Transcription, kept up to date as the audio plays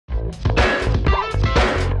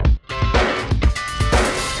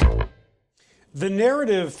The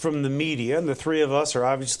narrative from the media, and the three of us are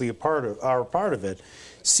obviously a part of it,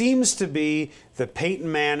 seems to be that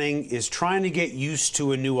Peyton Manning is trying to get used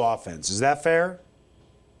to a new offense. Is that fair?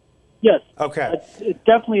 Yes. Okay. It's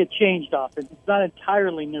definitely a changed offense. It's not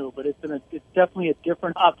entirely new, but it's definitely a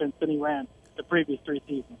different offense than he ran the previous 3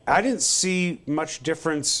 seasons. I didn't see much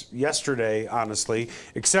difference yesterday, honestly,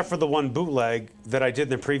 except for the one bootleg that I did in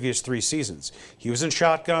the previous 3 seasons. He was in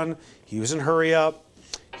shotgun. He was in hurry up.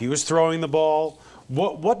 He was throwing the ball.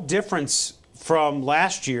 What difference from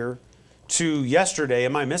last year to yesterday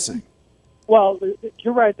am I missing? Well,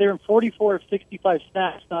 you're right. They were in 44 of 65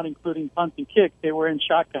 snaps, not including punts and kicks. They were in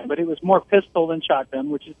shotgun, but it was more pistol than shotgun,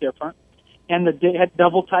 which is different. And they had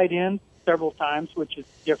double tight end several times, which is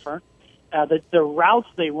different. The routes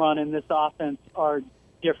they run in this offense are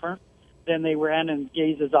different than they ran in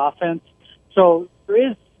Gase's offense. So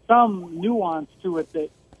there is some nuance to it that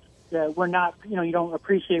we're not, you don't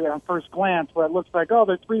appreciate it on first glance, where it looks like, oh,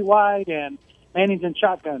 they're 3 wide and Manning's in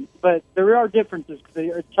shotgun. But there are differences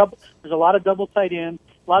because there's a lot of double tight end.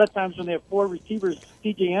 A lot of times when they have 4 receivers,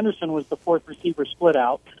 C.J. Anderson was the 4th receiver split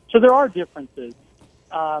out. So there are differences.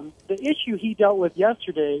 The issue he dealt with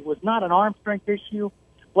yesterday was not an arm strength issue,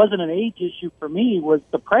 wasn't an age issue for me, was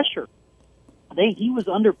the pressure. He was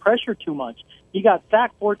under pressure too much. He got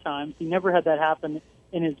sacked 4 times. He never had that happen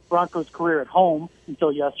in his Broncos career at home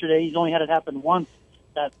until yesterday. He's only had it happen once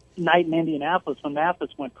that night in Indianapolis when Mathis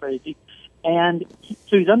went crazy. And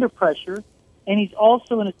so he's under pressure, and he's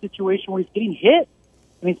also in a situation where he's getting hit.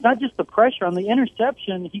 I mean, it's not just the pressure. On the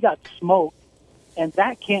interception, he got smoked, and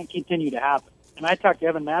that can't continue to happen. And I talked to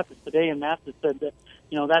Evan Mathis today, and Mathis said that,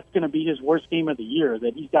 that's going to be his worst game of the year,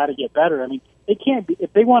 that he's got to get better. I mean, they can't be,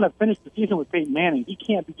 if they want to finish the season with Peyton Manning, he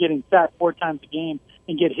can't be getting sacked 4 times a game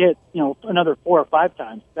and get hit, another 4 or 5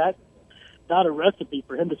 times. That's not a recipe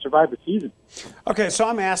for him to survive the season. Okay, so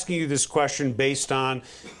I'm asking you this question based on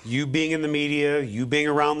you being in the media, you being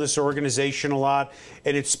around this organization a lot,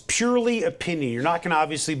 and it's purely opinion. You're not going to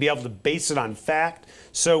obviously be able to base it on fact.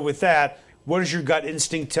 So with that, what does your gut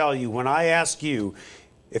instinct tell you when I ask you,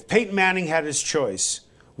 if Peyton Manning had his choice,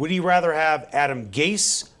 would he rather have Adam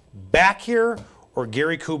Gase back here or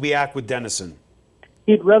Gary Kubiak with Dennison?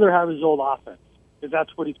 He'd rather have his old offense because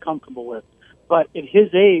that's what he's comfortable with. But at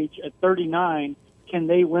his age, at 39, can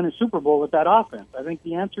they win a Super Bowl with that offense? I think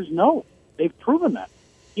the answer is no. They've proven that.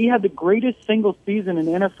 He had the greatest single season in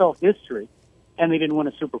NFL history, and they didn't win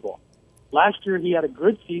a Super Bowl. Last year, he had a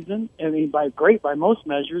good season, by most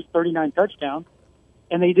measures, 39 touchdowns,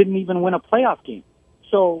 and they didn't even win a playoff game.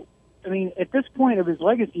 So, at this point of his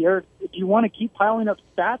legacy, Eric, do you want to keep piling up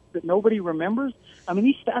stats that nobody remembers?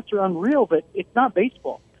 These stats are unreal, but it's not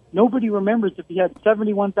baseball. Nobody remembers if he had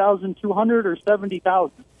 71,200 or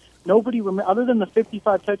 70,000. Nobody other than the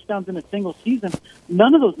 55 touchdowns in a single season,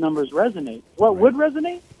 none of those numbers resonate. What would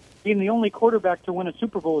resonate? Being the only quarterback to win a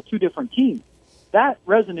Super Bowl with 2 different teams. That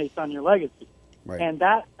resonates on your legacy. Right. And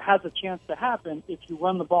that has a chance to happen if you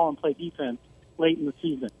run the ball and play defense late in the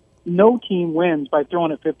season. No team wins by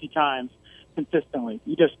throwing it 50 times consistently.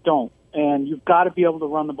 You just don't. And you've got to be able to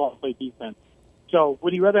run the ball and play defense. So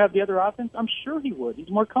would he rather have the other offense? I'm sure he would. He's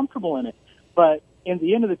more comfortable in it. But in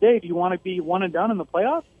the end of the day, do you want to be one and done in the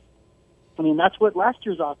playoffs? That's what last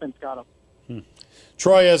year's offense got him.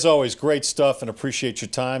 Troy, as always, great stuff, and appreciate your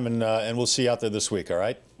time, and we'll see you out there this week, all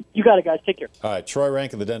right? You got it, guys. Take care. All right, Troy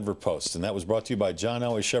Renck of the Denver Post, and that was brought to you by John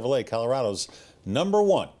Elway Chevrolet, Colorado's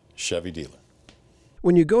 #1 Chevy dealer.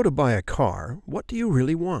 When you go to buy a car, what do you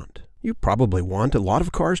really want? You probably want a lot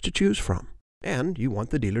of cars to choose from. And you want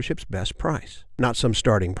the dealership's best price. Not some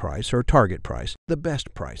starting price or target price, the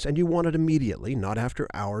best price. And you want it immediately, not after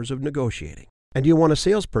hours of negotiating. And you want a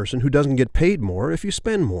salesperson who doesn't get paid more if you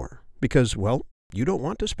spend more. Because, well, you don't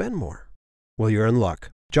want to spend more. Well, you're in luck.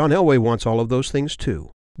 John Elway wants all of those things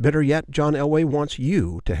too. Better yet, John Elway wants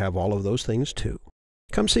you to have all of those things too.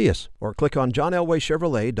 Come see us or click on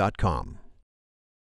johnelwaychevrolet.com.